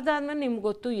 ಬರ್ದಾದ್ಮೇಲೆ ನಿಮ್ಗೆ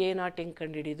ಗೊತ್ತು A0 ಹೆಂಗೆ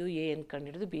ಕಂಡುಹಿಡಿದು, A n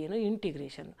ಕಂಡುಹಿಡಿದು, B n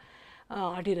integration,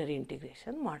 ordinary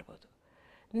integration ಮಾಡ್ಬೋದು.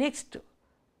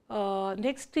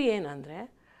 ನೆಕ್ಸ್ಟ್ ಏನಂದರೆ,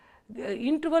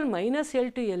 ಇಂಟರ್ವಲ್ -L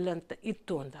to L ಅಂತ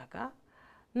ಇತ್ತು ಅಂದಾಗ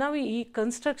ನಾವು ಈ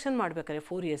ಕನ್ಸ್ಟ್ರಕ್ಷನ್ ಮಾಡಬೇಕಾದ್ರೆ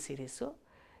ಫೋರಿಯರ್ ಸೀರೀಸು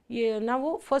ನಾವು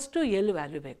ಫಸ್ಟು ಎಲ್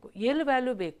ವ್ಯಾಲ್ಯೂ ಬೇಕು. ಎಲ್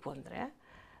ವ್ಯಾಲ್ಯೂ ಬೇಕು ಅಂದರೆ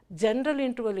ಜನರಲ್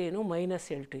ಇಂಟರ್ವಲ್ ಏನು?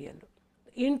 -L to L.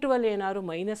 ಇಂಟರ್ವಲ್ ಏನಾದ್ರು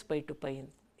 -π/2π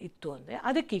ಇತ್ತು ಅಂದರೆ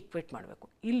ಅದಕ್ಕೆ ಈಕ್ವೇಟ್ ಮಾಡಬೇಕು.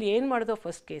 ಇಲ್ಲಿ ಏನು ಮಾಡಿದೋ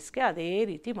ಫಸ್ಟ್ ಕೇಸ್ಗೆ ಅದೇ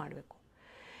ರೀತಿ ಮಾಡಬೇಕು.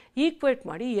 ಈಕ್ವೇಟ್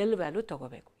ಮಾಡಿ ಎಲ್ ವ್ಯಾಲ್ಯೂ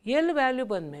ತೊಗೋಬೇಕು. ಎಲ್ ವ್ಯಾಲ್ಯೂ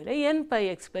ಬಂದಮೇಲೆ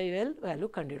n/x/L ವ್ಯಾಲ್ಯೂ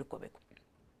ಕಂಡುಹಿಡ್ಕೋಬೇಕು.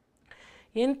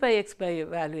 n/x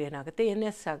ವ್ಯಾಲ್ಯೂ ಏನಾಗುತ್ತೆ?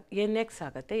 nx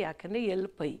ಆಗುತ್ತೆ. ಯಾಕೆಂದರೆ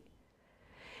L/π.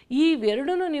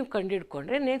 ಇವೆರಡೂ ನೀವು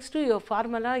ಕಂಡುಹಿಡ್ಕೊಂಡ್ರೆ ನೆಕ್ಸ್ಟು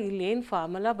ಫಾರ್ಮುಲಾ, ಇಲ್ಲಿ ಏನು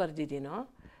ಫಾರ್ಮುಲಾ ಬರೆದಿದ್ದೀನೋ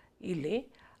ಇಲ್ಲಿ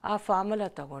ಆ ಫಾರ್ಮುಲಾ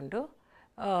ತಗೊಂಡು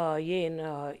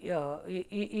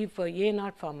A0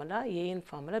 formula, A n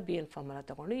formula, B n formula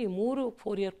ತೊಗೊಂಡು ಈ 3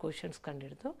 ಫೋರಿಯರ್ ಕ್ವಶನ್ಸ್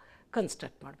ಕಂಡುಹಿಡಿದು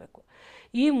ಕನ್ಸ್ಟ್ರಕ್ಟ್ ಮಾಡಬೇಕು.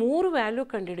 ಈ 3 ವ್ಯಾಲ್ಯೂ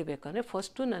ಕಂಡುಹಿಡಿಬೇಕಂದ್ರೆ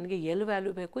ಫಸ್ಟು ನನಗೆ ಎಲ್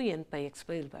ವ್ಯಾಲ್ಯೂ ಬೇಕು,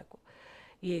 n/x/L ಬೇಕು.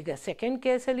 ಈಗ ಸೆಕೆಂಡ್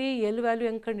ಕೇಸಲ್ಲಿ ಎಲ್ ವ್ಯಾಲ್ಯೂ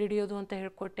ಹೆಂಗೆ ಕಂಡುಹಿಡಿಯೋದು ಅಂತ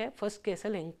ಹೇಳ್ಕೊಟ್ಟೆ. ಫಸ್ಟ್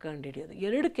ಕೇಸಲ್ಲಿ ಹೆಂಗೆ ಕಂಡುಹಿಡಿಯೋದು?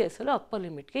 2 ಕೇಸಲ್ಲೂ ಅಪ್ಪರ್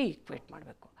ಲಿಮಿಟ್ಗೆ ಈಕ್ವೇಟ್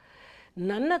ಮಾಡಬೇಕು.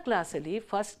 ನನ್ನ ಕ್ಲಾಸಲ್ಲಿ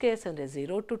ಫಸ್ಟ್ ಕೇಸ್ ಅಂದರೆ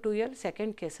 0 to 2L,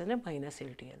 ಸೆಕೆಂಡ್ ಕೇಸ್ ಅಂದರೆ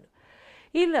 -L to L.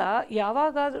 ಇಲ್ಲ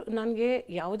ಯಾವಾಗಾದರೂ ನನಗೆ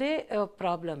ಯಾವುದೇ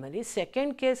ಪ್ರಾಬ್ಲಮಲ್ಲಿ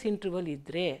ಸೆಕೆಂಡ್ ಕೇಸ್ ಇಂಟರ್ವಲ್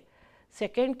ಇದ್ದರೆ,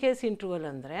 ಸೆಕೆಂಡ್ ಕೇಸ್ ಇಂಟರ್ವಲ್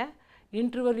ಅಂದರೆ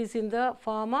interval is in the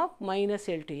form of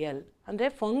 -L to L, ಅಂದರೆ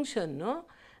function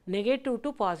negative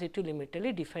to positive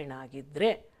ಲಿಮಿಟಲ್ಲಿ define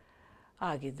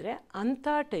ಆಗಿದ್ದರೆ ಅಂಥ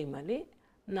ಟೈಮಲ್ಲಿ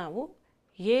ನಾವು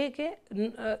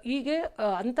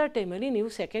ಅಂಥ ಟೈಮಲ್ಲಿ ನೀವು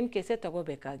ಸೆಕೆಂಡ್ ಕೇಸೇ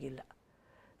ತೊಗೋಬೇಕಾಗಿಲ್ಲ.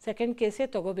 ಸೆಕೆಂಡ್ ಕೇಸೇ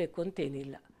ತೊಗೋಬೇಕು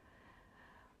ಅಂತೇನಿಲ್ಲ.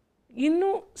 ಇನ್ನೂ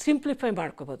ಸಿಂಪ್ಲಿಫೈ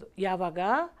ಮಾಡ್ಕೋಬೋದು. ಯಾವಾಗ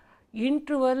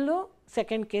interval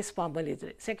second case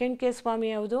ಫಾರ್ಮಲ್ಲಿದ್ದರೆ, second case form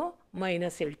ಯಾವುದು?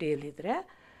 -L to L ಇದ್ದರೆ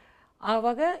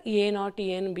ಆವಾಗ A0 A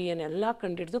n B n ಎಲ್ಲ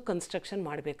ಕಂಡುಹಿಡಿದು ಕನ್ಸ್ಟ್ರಕ್ಷನ್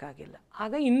ಮಾಡಬೇಕಾಗಿಲ್ಲ.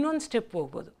 ಆಗ ಇನ್ನೊಂದು ಸ್ಟೆಪ್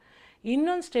ಹೋಗ್ಬೋದು.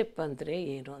 ಇನ್ನೊಂದು ಸ್ಟೆಪ್ ಅಂದರೆ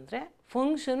ಏನು ಅಂದರೆ,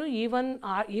 ಫಂಕ್ಷನು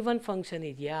ಈವನ್ ಫಂಕ್ಷನ್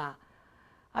ಇದೆಯಾ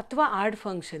ಅಥವಾ ಆಡ್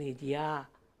ಫಂಕ್ಷನ್ ಇದೆಯಾ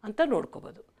ಅಂತ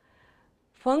ನೋಡ್ಕೋಬೋದು.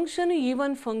 ಫಂಕ್ಷನು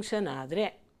ಈವನ್ ಫಂಕ್ಷನ್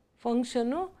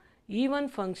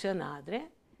ಆದರೆ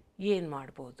ಏನು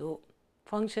ಮಾಡ್ಬೋದು?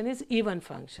 Function is even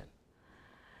function.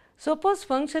 Suppose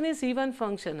function is even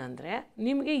function ಅಂದರೆ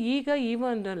ನಿಮಗೆ ಈಗ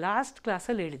ಲಾಸ್ಟ್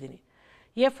ಕ್ಲಾಸಲ್ಲಿ ಹೇಳಿದ್ದೀನಿ,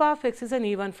 f(x) is an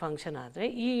even function ಆದರೆ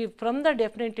ಈ from the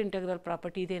definite integral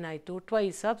property ಇದೇನಾಯಿತು?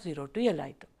 2/0 to L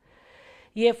ಆಯಿತು.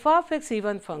 f(x)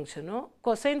 even function,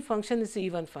 cosine function is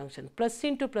even function, plus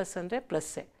into plus ಅಂದರೆ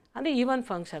ಪ್ಲಸ್ಸೇ, ಅಂದರೆ ಈವನ್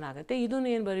ಫಂಕ್ಷನ್ ಆಗುತ್ತೆ. ಇದನ್ನು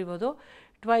ಏನು ಬರಿಬೋದು?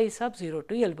 2/0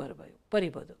 to L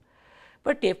ಬರಿಬೋದು.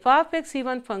 But f(x)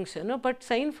 even function, but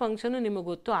sign function ನಿಮಗೆ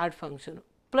ಗೊತ್ತು add function.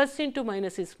 Plus into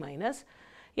minus is minus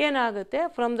ಏನಾಗುತ್ತೆ?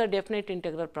 From the definite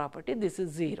integral property this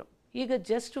is 0. ಈಗ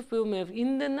ಜಸ್ಟ್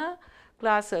ಹಿಂದಿನ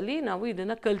ಕ್ಲಾಸಲ್ಲಿ ನಾವು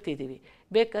ಇದನ್ನು ಕಲ್ತಿದ್ದೀವಿ.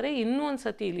 ಬೇಕಾದ್ರೆ ಇನ್ನೂ ಒಂದು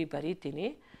ಸತಿ ಇಲ್ಲಿ ಬರೀತೀನಿ.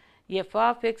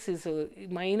 f(x) is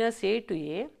 -a to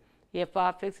a,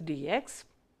 f(x) dx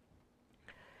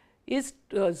is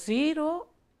 0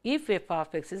 if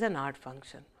f(x) is an odd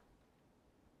function.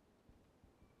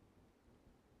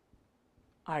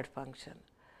 Add function.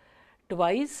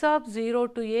 Twice of 0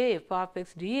 to a f of x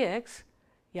dx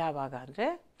ಯಾವಾಗ ಅಂದರೆ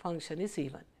function is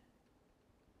even.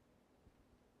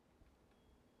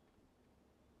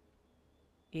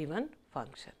 Even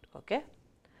function. Okay,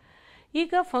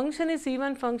 ಈಗ ಫಂಕ್ಷನ್ ಇಸ್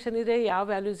ಈವನ್ ಫಂಕ್ಷನ್ ಇದೆ, ಯಾವ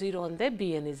value 0 ಅಂದರೆ B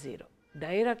N is 0.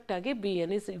 ಡೈರೆಕ್ಟಾಗಿ B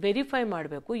N is verify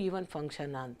ಮಾಡಬೇಕು even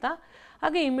ಫಂಕ್ಷನ್ನ ಅಂತ.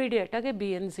 ಹಾಗೆ ಇಮಿಡಿಯೇಟಾಗಿ ಬಿ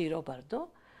ಎನ್ 0 ಬರೆದು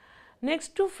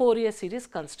ನೆಕ್ಸ್ಟು ಫೋರಿಯರ್ ಸೀರೀಸ್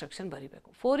ಕನ್ಸ್ಟ್ರಕ್ಷನ್ ಬರೀಬೇಕು.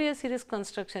 ಫೋರಿಯರ್ ಸೀರೀಸ್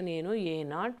ಕನ್ಸ್ಟ್ರಕ್ಷನ್ ಏನು?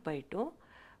 a0/2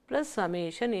 plus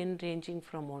summation n ranging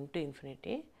from 1 to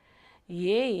infinity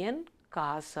an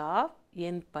cos of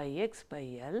n pi x by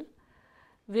l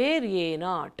wear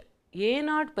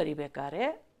a0 ಬರಿಬೇಕಾದ್ರೆ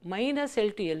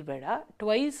 -l to l ಬೇಡ,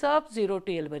 twice of 0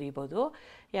 to l ಬರೀಬೋದು,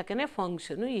 ಯಾಕಂದರೆ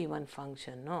function even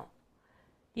function.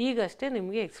 ಈಗಷ್ಟೇ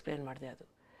ನಿಮಗೆ explain ಮಾಡಿದೆ. ಅದು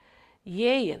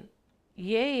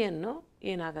ಎನ್ನು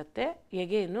ಏನಾಗುತ್ತೆ,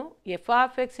 ಎಗೇನು F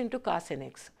of X into cos N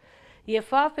X.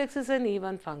 F of X is N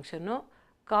even function,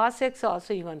 cos x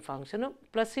also even function,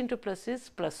 plus into plus is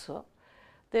plus.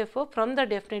 therefore from the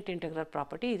definite integral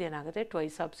property ಇದೇನಾಗುತ್ತೆ,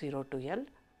 twice of 0 to l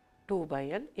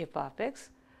 2/l F of X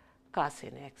cos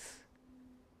N X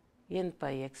n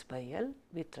pi x by l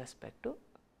with respect to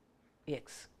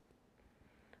X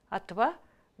ಅಥವಾ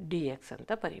D X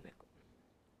ಅಂತ ಬರೀಬೇಕು.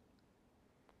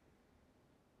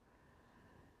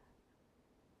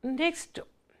 Next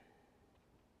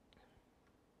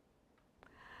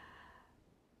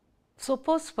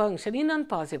suppose function ಇನ್ನೊಂದು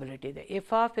possibility ಇದೆ.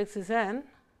 F of X is an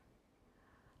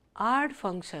add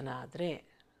function ಆದರೆ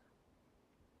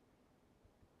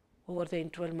over the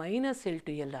interval -l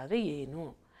to l ಆದರೆ ಏನು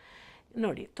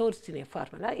ನೋಡಿ ತೋರಿಸ್ತೀನಿ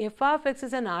formula. F of X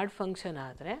is an add function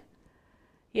ಆದರೆ,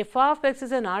 F of X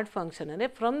is an add function ಅಂದರೆ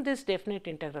from this definite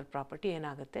integral property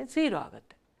ಏನಾಗುತ್ತೆ, 0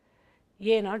 ಆಗುತ್ತೆ,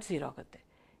 a0 0 ಆಗುತ್ತೆ.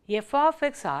 F of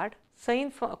X add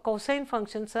cosine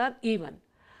functions are even.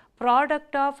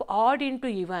 Product of odd into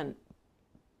even,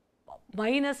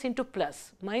 minus into plus.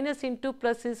 Minus into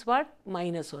plus is what?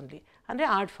 Minus only. ಅಂದರೆ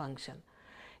add function.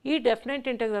 ಈ definite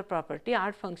integral property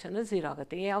add function 0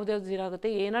 ಆಗುತ್ತೆ. ಯಾವ್ದು 0 ಆಗುತ್ತೆ?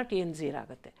 a0 n 0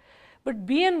 ಆಗುತ್ತೆ. But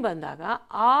B N ಬಂದಾಗ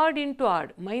add into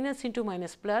add, minus into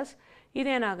minus plus,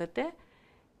 ಇದೇನಾಗುತ್ತೆ,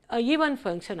 even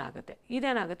function ಆಗುತ್ತೆ.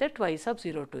 ಇದೇನಾಗುತ್ತೆ, twice of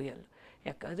 0 to l.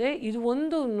 ಯಾಕಂದರೆ ಇದು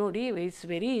ಒಂದು ನೋಡಿ, it's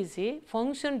very easy.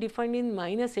 Function defined in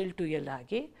 -l to l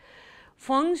ಆಗಿ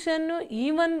ಫಂಕ್ಷನ್ನು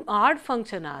ಈವನ್ ಆಡ್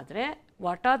ಫಂಕ್ಷನ್ ಆದರೆ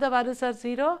what are the values R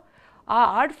 0, ಆ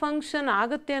add function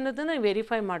ಆಗುತ್ತೆ ಅನ್ನೋದನ್ನು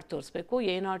ವೆರಿಫೈ ಮಾಡಿ ತೋರಿಸ್ಬೇಕು.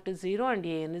 a0 0 ಆ್ಯಂಡ್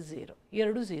an 0,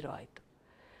 ಎರಡು 0 ಆಯಿತು.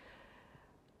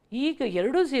 ಈಗ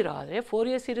ಎರಡು 0 ಆದರೆ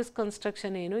ಫೋರಿಯರ್ ಸೀರೀಸ್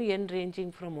ಕನ್ಸ್ಟ್ರಕ್ಷನ್ ಏನು, n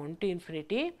ranging from 1 to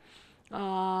infinity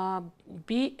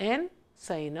bn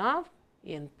sin of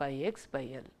n pi x by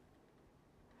l.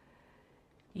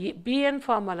 B N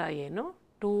formula ಏನು,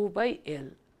 2/l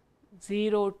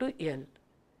 0 to l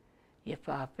F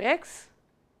of X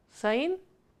sign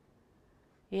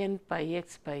n pi x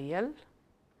by l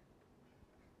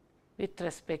with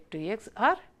respect to X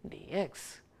R D X.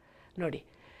 ನೋಡಿ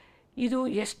ಇದು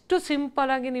ಎಷ್ಟು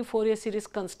ಸಿಂಪಲಾಗಿ ನೀವು Fourier series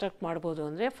construct ಮಾಡ್ಬೋದು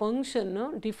ಅಂದರೆ, function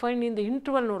defined in the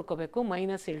interval ನೋಡ್ಕೋಬೇಕು,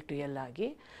 -l to l ಆಗಿ.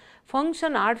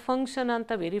 ಫಂಕ್ಷನ್ ಆಡ್ ಫಂಕ್ಷನ್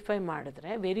ಅಂತ ವೆರಿಫೈ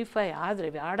ಮಾಡಿದ್ರೆ, ವೆರಿಫೈ ಆದರೆ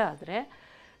ಆಡಾದರೆ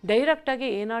ಡೈರೆಕ್ಟಾಗಿ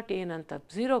a0 n ಅಂತ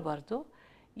 0 ಬರೆದು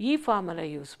ಈ ಫಾರ್ಮುಲಾ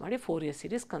ಯೂಸ್ ಮಾಡಿ ಫೋರಿಯರ್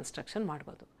ಸೀರೀಸ್ ಕನ್ಸ್ಟ್ರಕ್ಷನ್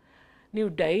ಮಾಡ್ಬೋದು. ನೀವು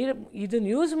ಇದನ್ನು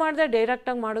ಯೂಸ್ ಮಾಡಿದ್ರೆ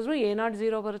ಡೈರೆಕ್ಟಾಗಿ ಮಾಡಿದ್ರು a0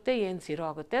 0 ಬರುತ್ತೆ, n 0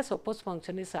 ಆಗುತ್ತೆ. Suppose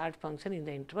function is odd function in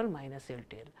the interval -l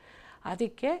to l.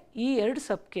 ಅದಕ್ಕೆ ಈ ಎರಡು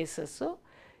ಸಬ್ ಕೇಸಸ್ಸು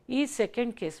ಈ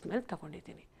ಸೆಕೆಂಡ್ ಕೇಸ್ ಮೇಲೆ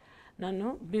ತೊಗೊಂಡಿದ್ದೀನಿ. ನಾನು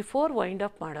ಬಿಫೋರ್ ವೈಂಡ್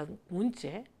ಅಪ್ ಮಾಡೋದು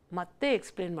ಮುಂಚೆ ಮತ್ತೆ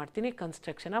ಎಕ್ಸ್ಪ್ಲೇನ್ ಮಾಡ್ತೀನಿ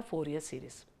ಕನ್ಸ್ಟ್ರಕ್ಷನ್ ಆಫ್ ಫೋರಿಯರ್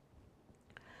ಸೀರೀಸ್.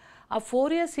 ಆ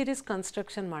ಫೋರಿಯರ್ ಸೀರೀಸ್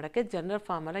ಕನ್ಸ್ಟ್ರಕ್ಷನ್ ಮಾಡೋಕ್ಕೆ ಜನರಲ್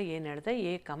ಫಾರ್ಮುಲಾ ಏನು ಹೇಳಿದೆ,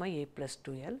 a, a plus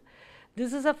 2l.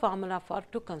 This is a formula for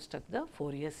to construct the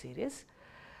Fourier series.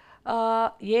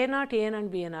 a0 an and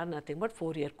bn are nothing but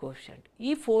Fourier coefficient.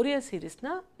 ಈ Fourier ಸೀರೀಸ್ನ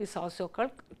is also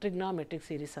called trigonometric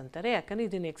series ಅಂತಾರೆ, ಯಾಕಂದರೆ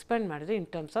ಇದನ್ನು expand ಮಾಡಿದ್ರೆ in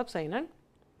terms of sine and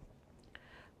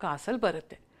ಕಾಸಲ್ಲಿ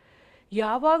ಬರುತ್ತೆ.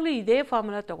 ಯಾವಾಗಲೂ ಇದೇ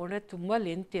formula ತೊಗೊಂಡ್ರೆ ತುಂಬ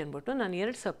ಲೆಂತಿ ಅಂದ್ಬಿಟ್ಟು ನಾನು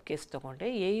ಎರಡು ಸಬ್ ಕೇಸ್ ತೊಗೊಂಡೆ,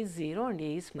 a is 0 and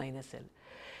a is -l.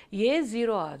 a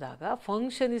 0 ಆದಾಗ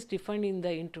function is defined in the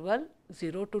interval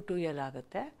 0 to 2l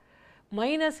ಆಗುತ್ತೆ.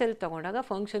 -l ತೊಗೊಂಡಾಗ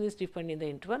function is defined in the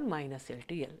interval -l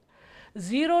to l.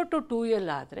 0 to 2l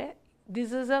ಆದರೆ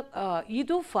ದಿಸ್ ಇಸ್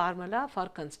ಇದು formula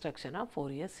for construction of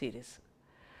Fourier series.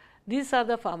 These are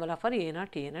the formula for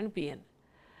a0 an and bn.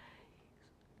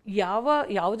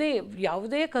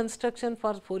 ಯಾವುದೇ construction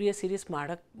for Fourier series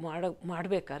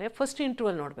ಮಾಡಬೇಕಾದ್ರೆ first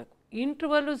interval ನೋಡಬೇಕು.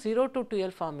 Interval 0 to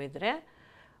 2l form ಇದ್ದರೆ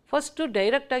first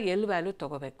ಡೈರೆಕ್ಟಾಗಿ L value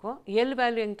ತೊಗೋಬೇಕು. L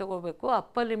value ಹೆಂಗೆ ತೊಗೋಬೇಕು,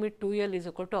 upper limit 2l is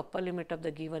equal to upper limit of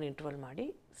the given interval ಮಾಡಿ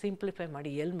simplify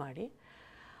ಮಾಡಿ ಎಲ್ ಮಾಡಿ,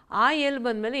 ಆ ಎಲ್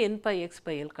ಬಂದಮೇಲೆ n pi x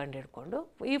by l ಕಂಡುಹಿಡ್ಕೊಂಡು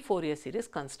ಈ ಫೋರಿಯರ್ ಸೀರೀಸ್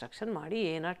ಕನ್ಸ್ಟ್ರಕ್ಷನ್ ಮಾಡಿ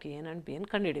a0 an and bn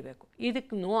ಕಂಡುಹಿಡಿಬೇಕು.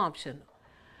 ಇದಕ್ಕೆ no option.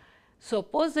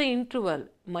 Suppose the interval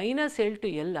 -L to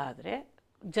L ಆದರೆ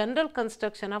general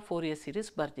construction of Fourier series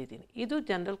ಬರ್ದಿದ್ದೀನಿ. ಇದು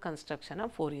general construction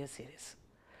of Fourier series.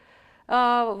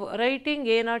 Writing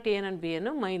A0 A and B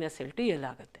ಅನ್ನು -L to L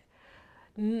ಆಗುತ್ತೆ.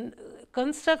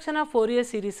 Construction of Fourier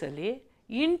ಸೀರೀಸಲ್ಲಿ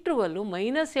interval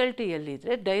 -L to L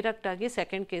ಇದ್ದರೆ ಡೈರೆಕ್ಟಾಗಿ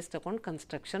second case ತೊಗೊಂಡು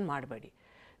construction ಮಾಡಬೇಡಿ,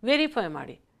 verify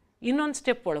ಮಾಡಿ, ಇನ್ನೊಂದು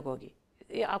ಸ್ಟೆಪ್ ಒಳಗೋಗಿ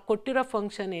ಆ ಕೊಟ್ಟಿರೋ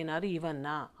ಫಂಕ್ಷನ್ ಏನಾದ್ರು ಇವನ್ನ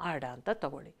ಆಡ ಅಂತ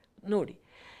ತಗೊಳ್ಳಿ, ನೋಡಿ.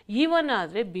 ಈವನ್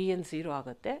ಆದರೆ BN 0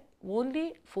 ಆಗುತ್ತೆ. Only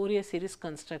Fourier series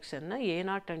ಕನ್ಸ್ಟ್ರಕ್ಷನ್ನ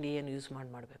A0 and AN use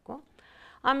ಮಾಡಬೇಕು.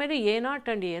 ಆಮೇಲೆ A0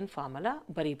 and AN formula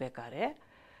ಬರೀಬೇಕಾದ್ರೆ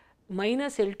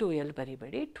 -L to L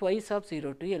ಬರಿಬೇಡಿ, twice of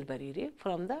 0 to L ಬರೀರಿ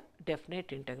from the definite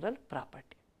integral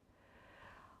property.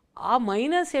 ಆ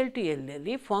 -L to L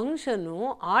ಅಲ್ಲಿ ಫಂಕ್ಷನ್ನು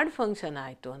ಆಡ್ ಫಂಕ್ಷನ್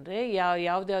ಆಯಿತು ಅಂದರೆ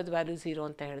ಯಾವ್ದ್ಯಾವ್ದು ವ್ಯಾಲ್ಯೂ 0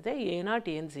 ಅಂತ ಹೇಳಿದೆ, A0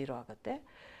 AN 0 ಆಗುತ್ತೆ.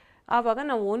 ಆವಾಗ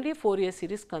ನಾವು only Fourier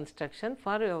series construction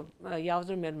for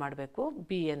ಯಾವುದ್ರ ಮೇಲೆ ಮಾಡಬೇಕು,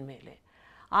 BN ಮೇಲೆ.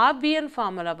 ಆ BN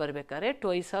ಫಾರ್ಮುಲಾ ಬರಬೇಕಾದ್ರೆ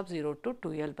ಟ್ವೈಸ್ ಆಫ್ 0 to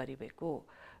 2L ಬರಿಬೇಕು,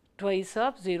 ಟ್ವೈಸ್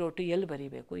ಆಫ್ 0 to L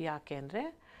ಬರಿಬೇಕು. ಯಾಕೆ ಅಂದರೆ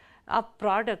ಆ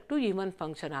ಪ್ರಾಡಕ್ಟು ಈವನ್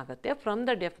ಫಂಕ್ಷನ್ ಆಗುತ್ತೆ from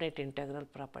the definite integral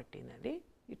ಪ್ರಾಪರ್ಟಿನಲ್ಲಿ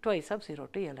twice of 0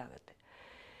 to L ಆಗುತ್ತೆ.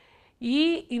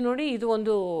 ಈ ನೋಡಿ ಇದು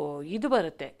ಒಂದು ಇದು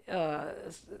ಬರುತ್ತೆ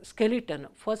ಸ್ಕೆಲಿಟನ್ನು.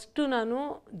 ಫಸ್ಟು ನಾನು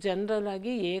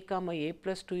ಜನರಲಾಗಿ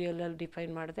A,A+2L ಅಲ್ಲಿ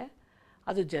ಡಿಫೈನ್ ಮಾಡಿದೆ,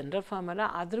 ಅದು ಜನರಲ್ ಫಾರ್ಮುಲಾ.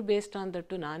 ಅದ್ರ ಬೇಸ್ಡ್ ಆನ್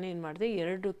ದಟ್ಟು ನಾನೇನು ಮಾಡಿದೆ,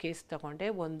 2 ಕೇಸ್ ತೊಗೊಂಡೆ,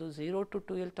 ಒಂದು 0 to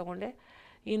 2L ತೊಗೊಂಡೆ,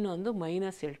 ಇನ್ನೊಂದು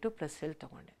 -L to +L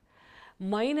ತೊಗೊಂಡೆ.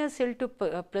 -L to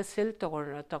 +L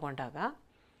ತೊಗೊಂಡಾಗ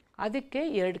ಅದಕ್ಕೆ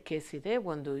 2 ಕೇಸ್ ಇದೆ,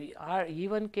 ಒಂದು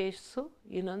ಈವನ್ ಕೇಸು,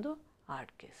 ಇನ್ನೊಂದು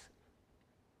ಆಡ್ ಕೇಸ್.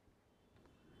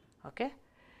 ಓಕೆ,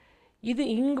 ಇದು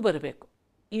ಹಿಂಗೆ ಬರಬೇಕು.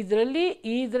 ಇದರಲ್ಲಿ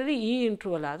ಈ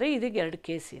ಇಂಟರ್ವಲ್ ಆದರೆ ಇದಕ್ಕೆ 2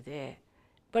 ಕೇಸ್ ಇದೆ.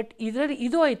 ಬಟ್ ಇದರಲ್ಲಿ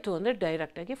ಇದು ಆಯಿತು ಅಂದರೆ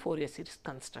ಡೈರೆಕ್ಟಾಗಿ ಫೋರಿಯರ್ ಸೀರೀಸ್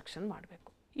ಕನ್ಸ್ಟ್ರಕ್ಷನ್ ಮಾಡಬೇಕು.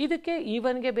 ಇದಕ್ಕೆ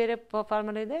ಈವನ್ಗೆ ಬೇರೆ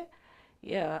ಫಾರ್ಮುಲಾ ಇದೆ,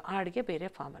 ಆಡ್ಗೆ ಬೇರೆ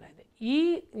ಫಾರ್ಮುಲಾ ಇದೆ.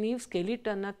 ನೀವು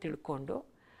ಸ್ಕೆಲಿಟನ್ನು ತಿಳ್ಕೊಂಡು,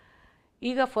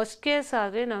 ಈಗ ಫಸ್ಟ್ ಕೇಸ್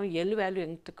ಆದರೆ ನಾವು L ವ್ಯಾಲ್ಯೂ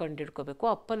ಹೆಂಗೆ ಕಂಡುಹಿಡ್ಕೋಬೇಕು,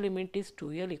 upper limit is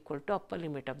 2L equal to upper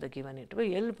limit of the given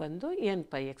interval L ಬಂದು n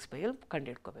πx/L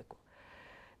ಕಂಡುಹಿಡ್ಕೋಬೇಕು.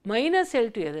 -L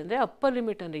to L ಅಂದರೆ ಅಪ್ಪರ್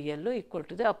ಲಿಮಿಟ್ ಅಂದರೆ L equal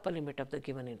to the upper limit of the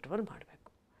given interval ಮಾಡಬೇಕು.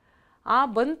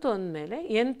 ಬಂತು ಅಂದಮೇಲೆ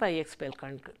n πx/L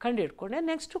ಕಂಡುಹಿಡ್ಕೊಂಡೆ.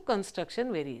 Next construction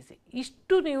very easy.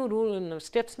 ಇಷ್ಟು ನೀವು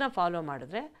ಸ್ಟೆಪ್ಸ್ನ follow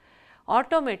ಮಾಡಿದ್ರೆ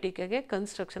ಆಟೋಮೆಟಿಕ್ಕಾಗಿ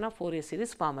construction of Fourier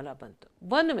series formula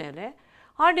ಬಂದ ಮೇಲೆ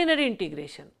ordinary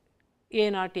integration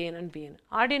A0 AN and BN.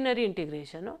 Ordinary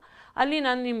integration ಅಲ್ಲಿ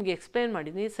ನಾನು ನಿಮಗೆ ಎಕ್ಸ್ಪ್ಲೇನ್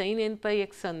ಮಾಡಿದ್ದೀನಿ sin n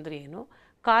πx ಅಂದರೆ ಏನು,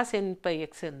 cos n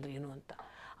πx ಅಂದರೆ ಏನು ಅಂತ.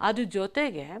 ಅದ್ರ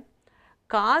ಜೊತೆಗೆ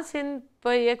cos n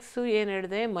πx ಏನು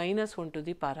ಹೇಳಿದೆ, -1 to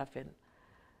the power of n.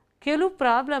 ಕೆಲವು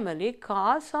ಪ್ರಾಬ್ಲಮಲ್ಲಿ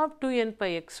cos ಆಫ್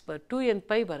 2nπx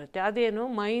 2nπ ಬರುತ್ತೆ, ಅದೇನು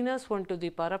 -1 to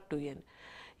the power of 2n.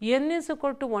 n is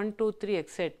equal to 1 2 3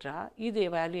 etcetera. ಇದು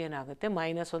ವ್ಯಾಲ್ಯೂ ಏನಾಗುತ್ತೆ,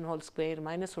 -1 whole square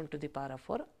 -1 to the power of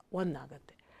 4 1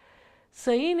 ಆಗುತ್ತೆ.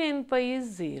 sin nπ is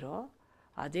 0.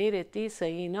 ಅದೇ ರೀತಿ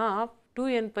sin ಆಫ್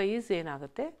 2nπ is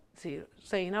ಏನಾಗುತ್ತೆ, 0.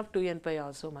 sin of 2nπ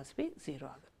also must be 0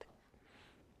 ಆಗುತ್ತೆ.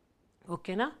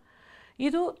 ಓಕೆನಾ?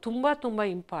 ಇದು ತುಂಬ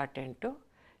ಇಂಪಾರ್ಟೆಂಟು.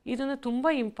 ಇದನ್ನು ತುಂಬ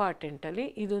ಇಂಪಾರ್ಟೆಂಟಲ್ಲಿ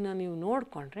ಇದನ್ನು ನೀವು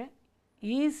ನೋಡಿಕೊಂಡ್ರೆ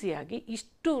ಈಸಿಯಾಗಿ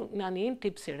ಇಷ್ಟು ನಾನೇನು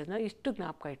ಟಿಪ್ಸ್ ಹೇಳಿದ್ನೋ ಇಷ್ಟು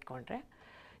ಜ್ಞಾಪಕ ಇಟ್ಕೊಂಡ್ರೆ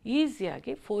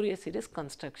ಈಸಿಯಾಗಿ Fourier series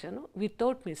construction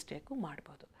without mistake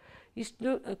ಮಾಡ್ಬೋದು. ಇಷ್ಟು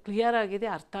ಕ್ಲಿಯರ್ ಆಗಿದೆ,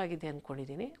 ಅರ್ಥ ಆಗಿದೆ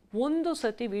ಅಂದ್ಕೊಂಡಿದ್ದೀನಿ. ಒಂದು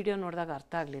ಸತಿ ವಿಡಿಯೋ ನೋಡಿದಾಗ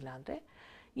ಅರ್ಥ ಆಗಲಿಲ್ಲ ಅಂದರೆ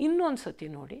ಇನ್ನೊಂದು ಸತಿ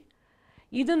ನೋಡಿ.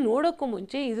 ಇದನ್ನು ನೋಡೋಕ್ಕೂ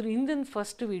ಮುಂಚೆ ಇದ್ರ ಹಿಂದಿನ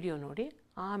ಫಸ್ಟ್ ವಿಡಿಯೋ ನೋಡಿ,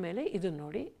 ಆಮೇಲೆ ಇದನ್ನು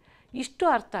ನೋಡಿ. ಇಷ್ಟು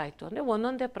ಅರ್ಥ ಆಯಿತು ಅಂದರೆ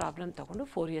ಒಂದೊಂದೇ ಪ್ರಾಬ್ಲಮ್ ತೊಗೊಂಡು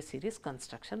ಫೋರಿಯರ್ ಸೀರೀಸ್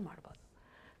ಕನ್ಸ್ಟ್ರಕ್ಷನ್ ಮಾಡ್ಬೋದು.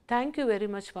 Thank you very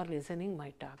much for listening my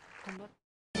talk.